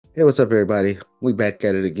Hey, what's up, everybody? We back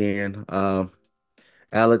at it again.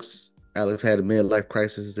 Alex had a midlife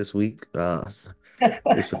crisis this week. It's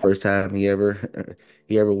the first time he ever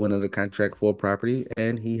went under contract for a property,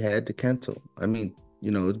 and he had to cancel. I mean,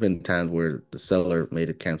 it's been times where the seller made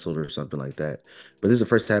it canceled or something like that, but this is the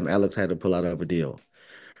first time Alex had to pull out of a deal.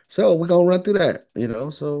 So we're gonna run through that.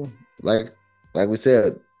 So like like we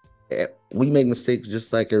said, we make mistakes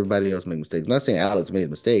just like everybody else make mistakes. Not saying Alex made a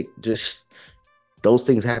mistake, just those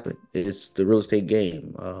things happen. It's the real estate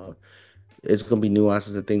game. It's gonna be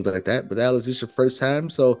nuances and things like that. But Alex, this is your first time,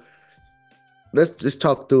 so let's just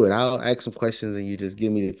talk through it. I'll ask some questions and you just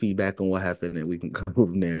give me the feedback on what happened, and we can go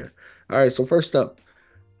from there. All right. So first up,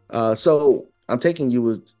 so I'm taking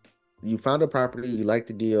you found a property, you liked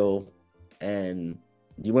the deal, and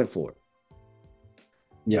you went for it,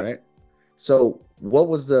 Yeah, right? So what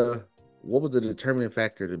was the determining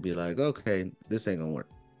factor to be like, okay, this ain't gonna work,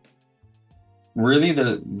 really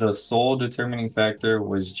the sole determining factor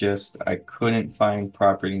was just I couldn't find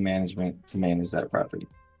property management to manage that property.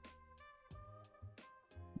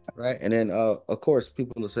 right? And then of course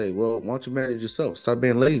people will say, well, why don't you manage yourself? Stop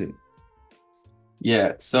being lazy.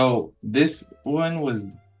 Yeah, so this one was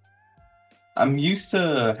I'm used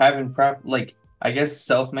to having I guess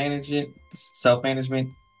self-management.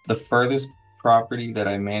 The furthest property that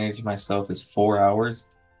I manage myself is 4 hours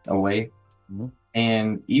away. Mhm.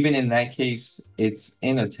 And even in that case, it's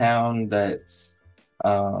in a town that's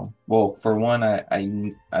well, for one,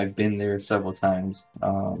 I've been there several times,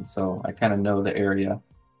 so I kind of know the area,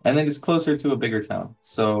 and then it's closer to a bigger town,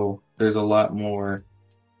 so there's a lot more.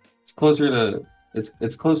 It's closer to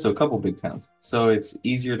it's close to a couple big towns, so it's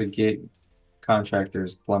easier to get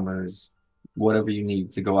contractors, plumbers, whatever you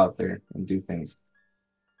need to go out there and do things.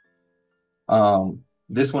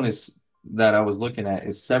 This one is that I was looking at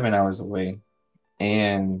is 7 hours away,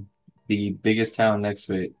 and the biggest town next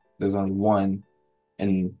to it, there's only one,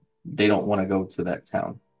 and they don't want to go to that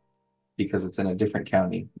town because it's in a different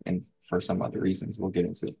county and for some other reasons we'll get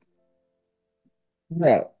into.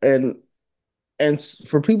 Yeah, and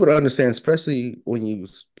for people to understand, especially when you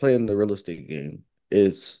play in the real estate game,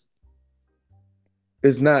 it's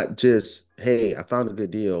not just, hey, I found a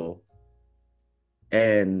good deal,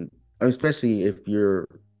 and especially if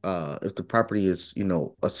the property is,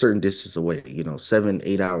 a certain distance away, 7,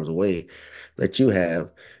 8 hours away that you have,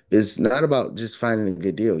 it's not about just finding a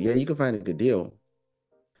good deal. Yeah, you can find a good deal,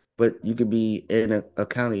 but you could be in a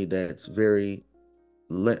county that's very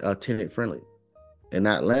tenant friendly and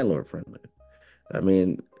not landlord friendly. I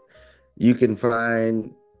mean, you can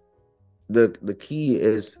find the key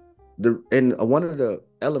is one of the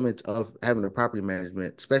elements of having a property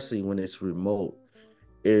management, especially when it's remote,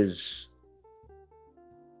 is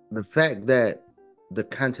the fact that the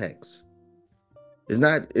context is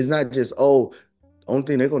not just, oh, only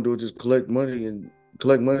thing they're gonna do is just collect money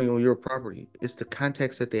on your property. It's the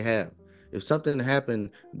context that they have. If something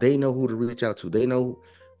happened, they know who to reach out to. They know,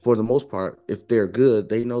 for the most part, if they're good,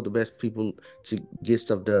 they know the best people to get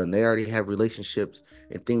stuff done. They already have relationships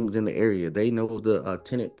and things in the area. They know the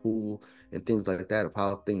tenant pool and things like that of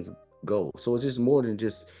how things go. So it's just more than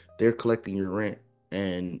just they're collecting your rent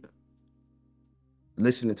and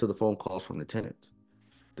listening to the phone calls from the tenants.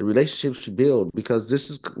 The relationships you build, because this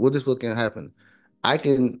is what can happen. I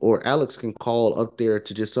can, or Alex can call up there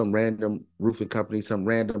to just some random roofing company, some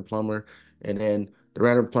random plumber, and then the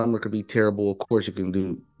random plumber could be terrible. Of course, you can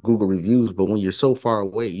do Google reviews, but when you're so far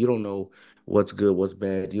away, you don't know what's good, what's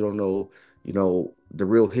bad. You don't know, the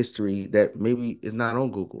real history that maybe is not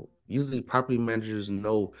on Google. Usually, property managers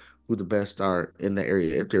know who the best are in the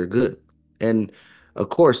area if they're good. And of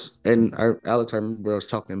course, and Alex, I remember I was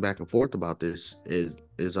talking back and forth about this. Is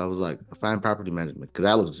I was like, find property management, because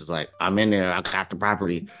Alex was just like, I'm in there, I got the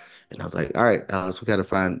property, and I was like, all right, Alex, we got to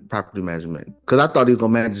find property management, because I thought he was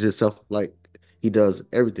gonna manage himself like he does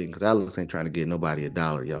everything, because Alex ain't trying to get nobody a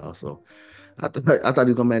dollar, y'all. So I thought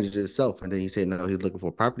he was gonna manage it himself, and then he said no, he's looking for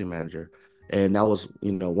a property manager, and that was,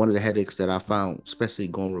 one of the headaches that I found, especially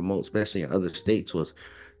going remote, especially in other states, was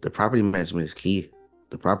the property management is key.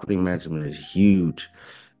 The property management is huge,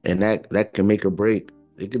 and that can make or break.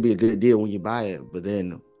 It could be a good deal when you buy it, but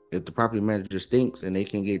then if the property manager stinks and they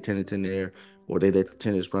can get tenants in there, or they let the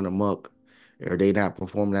tenants run amok, or they not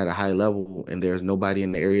performing at a high level, and there's nobody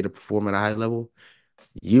in the area to perform at a high level,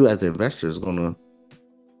 you as the investor is gonna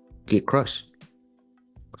get crushed.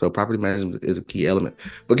 So property management is a key element.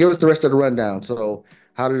 But give us the rest of the rundown. So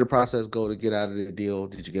how did the process go to get out of the deal?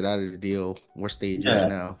 Did you get out of the deal? What stage you at Yeah,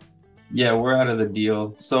 now? yeah, we're out of the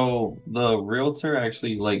deal. So the realtor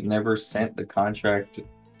actually like never sent the contract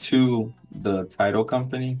to the title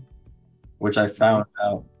company, which I Mhm. found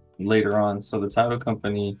out later on. So the title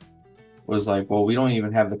company was like, well, we don't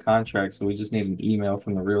even have the contract, so we just need an email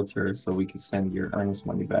from the realtor so we could send your earnest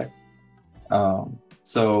money back.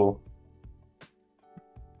 So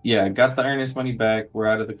yeah, got the earnest money back. We're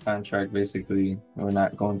out of the contract basically. We're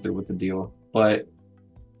not going through with the deal. But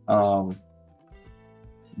um,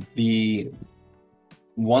 the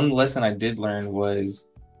one lesson I did learn was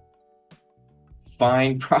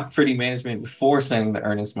find property management before sending the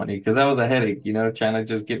earnest money because that was a headache, trying to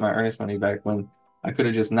just get my earnest money back when I could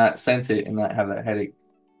have just not sent it and not have that headache.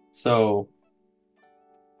 So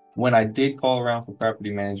when I did call around for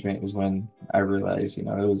property management is when I realized, it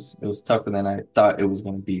was tougher than I thought it was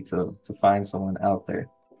going to be to find someone out there.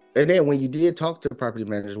 And then when you did talk to the property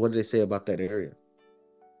managers, what did they say about that area?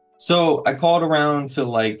 So I called around to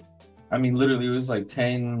like, I mean, literally, it was like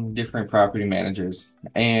 10 different property managers,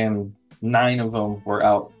 and nine of them were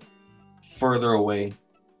out further away.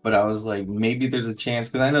 But I was like, maybe there's a chance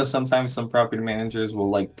because I know sometimes some property managers will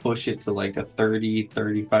like push it to like a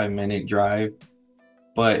 35-minute drive.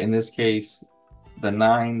 But in this case, the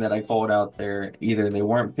nine that I called out there, either they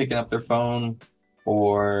weren't picking up their phone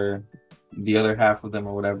or the other half of them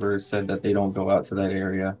or whatever said that they don't go out to that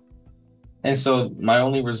area. And so my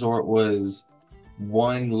only resort was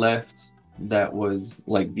one left that was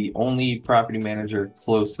like the only property manager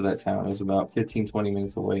close to that town. It was about 15, 20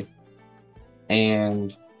 minutes away.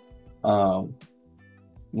 And um,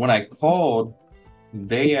 when I called,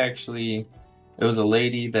 they actually, it was a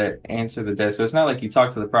lady that answered the desk. So it's not like you talk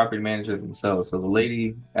to the property manager themselves. So the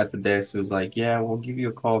lady at the desk was like, yeah, we'll give you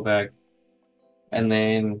a call back. And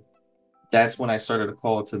then that's when I started to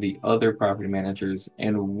call to the other property managers,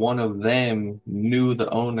 and one of them knew the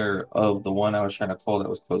owner of the one I was trying to call that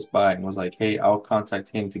was close by and was like, "Hey, I'll contact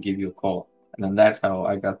him to give you a call." And then that's how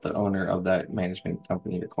I got the owner of that management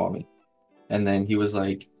company to call me. And then he's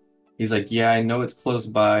like, "Yeah, I know it's close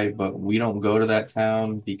by, but we don't go to that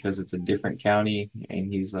town because it's a different county." And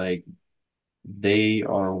he's like, "They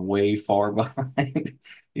are way far behind."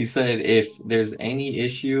 He said, "If there's any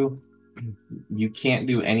issue, you can't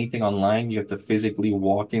do anything online. You have to physically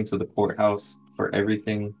walk into the courthouse for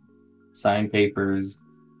everything, sign papers,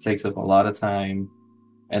 takes up a lot of time.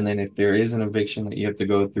 And then if there is an eviction that you have to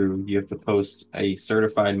go through, you have to post a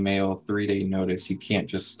certified mail 3-day notice. You can't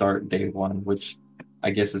just start day one, which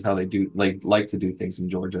I guess is how they do like to do things in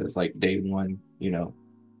Georgia. It's like day one, you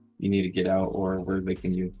need to get out or we're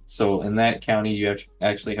evicting you. So in that county, you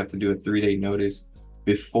actually have to do a 3-day notice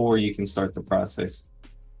before you can start the process.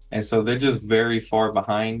 And so they're just very far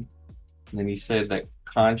behind. And then he said that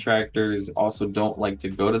contractors also don't like to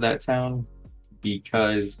go to that town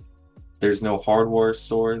because there's no hardware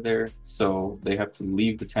store there. So they have to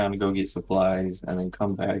leave the town to go get supplies and then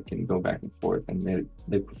come back and go back and forth. And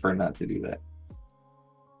they prefer not to do that.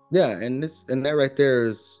 Yeah, and that right there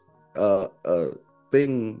is a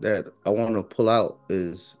thing that I want to pull out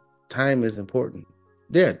is time is important.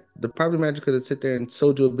 Yeah, the property manager could have sit there and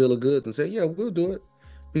sold you a bill of goods and said, "Yeah, we'll do it,"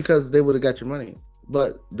 because they would have got your money.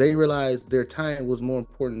 But they realized their time was more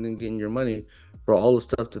important than getting your money for all the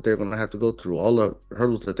stuff that they're going to have to go through, all the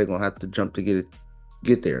hurdles that they're going to have to jump to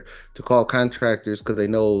get there. To call contractors because they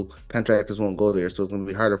know contractors won't go there, so it's going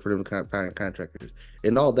to be harder for them to find contractors,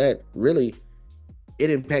 and all that really it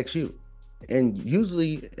impacts you. And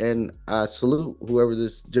usually, and I salute whoever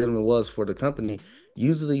this gentleman was for the company.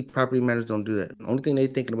 Usually, property managers don't do that. The only thing they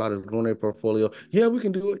thinking about is growing their portfolio. Yeah, we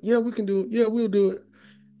can do it. Yeah, we can do it. Yeah, we'll do it.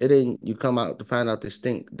 And then you come out to find out they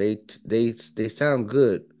stink. They sound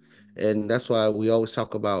good, and that's why we always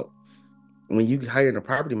talk about when you hire a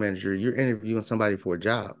property manager, you're interviewing somebody for a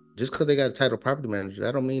job. Just because they got a title property manager,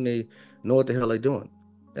 that don't mean they know what the hell they're doing.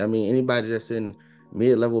 I mean, anybody that's in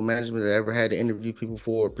mid-level management that ever had to interview people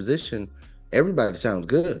for a position, everybody sounds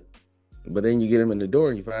good. But then you get them in the door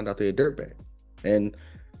and you find out they're a dirtbag. And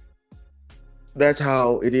that's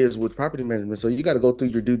how it is with property management. So you got to go through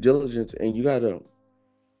your due diligence and you got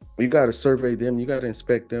to survey them, you got to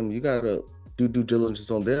inspect them, you got to do due diligence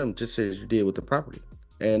on them, just as you did with the property.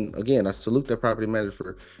 And again, I salute that property manager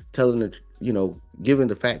for telling the, giving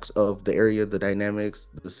the facts of the area, the dynamics,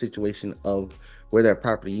 the situation of where that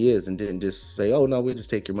property is, and didn't just say, "Oh no, we'll just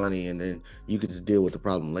take your money," and then you could just deal with the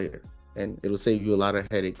problem later. And it'll save you a lot of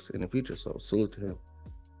headaches in the future. So salute to him.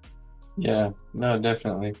 Yeah, no,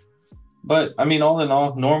 definitely. But I mean, all in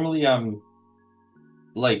all,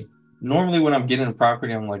 like normally when I'm getting a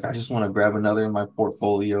property, I'm like, I just want to grab another in my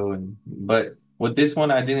portfolio. But with this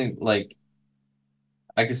one, I didn't like,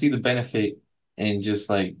 I could see the benefit and just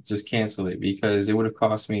cancel it because it would have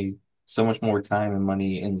cost me so much more time and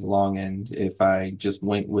money in the long end if I just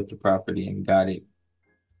went with the property and got it.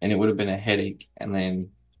 And it would have been a headache. And then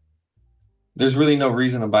there's really no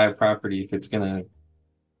reason to buy a property if it's gonna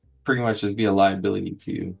pretty much just be a liability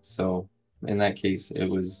to you. So in that case, it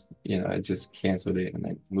was, I just canceled it and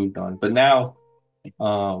I moved on. But now,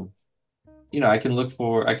 um, I can look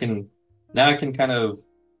for, I can, now I can kind of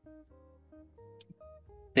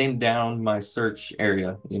thin down my search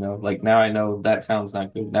area, like now I know that town's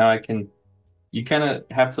not good. Now I can, you kind of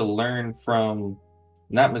have to learn from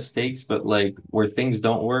not mistakes, but like where things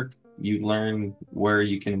don't work, you learn where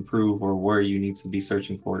you can improve or where you need to be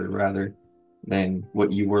searching for it rather than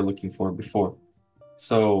what you were looking for before.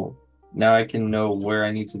 So now I can know where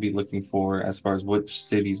I need to be looking for as far as which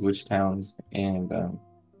cities, which towns, and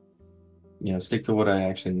stick to what I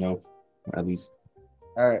actually know, at least.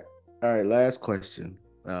 All right, all right. Last question.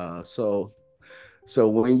 So so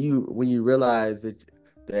when you realize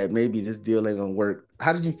that maybe this deal ain't gonna work,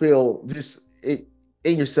 how did you feel just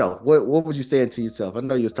in yourself? What was you saying to yourself? I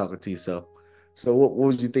know you was talking to yourself. So what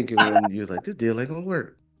was you thinking when you was like, this deal ain't gonna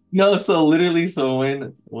work? No, so literally, so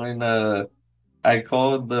when I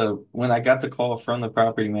called the when I got the call from the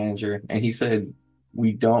property manager and he said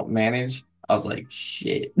we don't manage, I was like,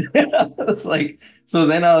 shit. I was like, so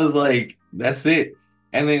then I was like, that's it.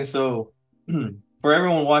 And then so for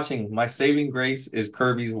everyone watching, my saving grace is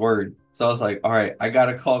Kirby's word. So I was like, all right, I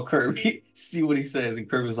gotta call Kirby, see what he says. And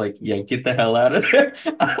Kirby was like, yeah, get the hell out of there.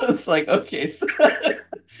 I was like, okay, so I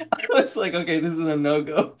was like, okay, this is a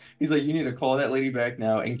no-go. He's like, you need to call that lady back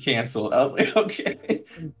now and cancel. I was like, okay.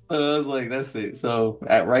 So I was like, that's it. So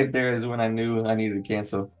right there is when I knew I needed to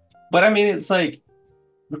cancel. But I mean, it's like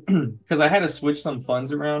because I had to switch some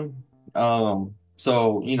funds around.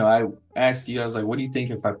 So I asked you, I was like, what do you think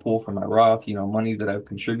if I pull from my Roth, money that I've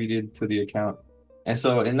contributed to the account? And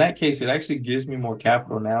so in that case, it actually gives me more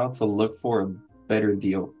capital now to look for a better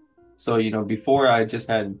deal. So, before I just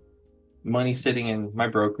had money sitting in my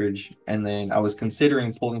brokerage, and then I was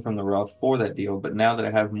considering pulling from the Roth for that deal. But now that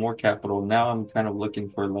I have more capital, now I'm kind of looking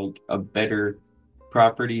for like a better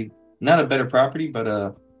property, not a better property,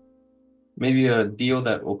 but maybe a deal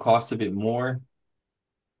that will cost a bit more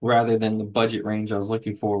rather than the budget range I was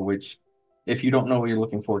looking for, which if you don't know what you're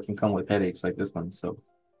looking for, can come with headaches like this one. So,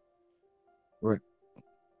 Right.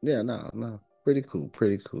 Yeah, no, no. Pretty cool,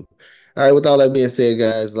 pretty cool. All right, with all that being said,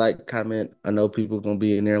 guys, like, comment. I know people gonna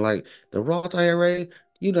be in there like the Roth IRA,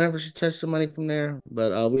 you never should touch the money from there.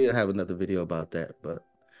 But we'll have another video about that. But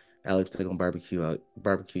Alex, they're gonna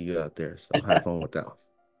barbecue you out there. So have fun with that all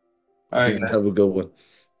right, one. guys, Have a good one.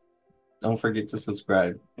 don't forget to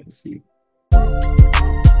subscribe and see.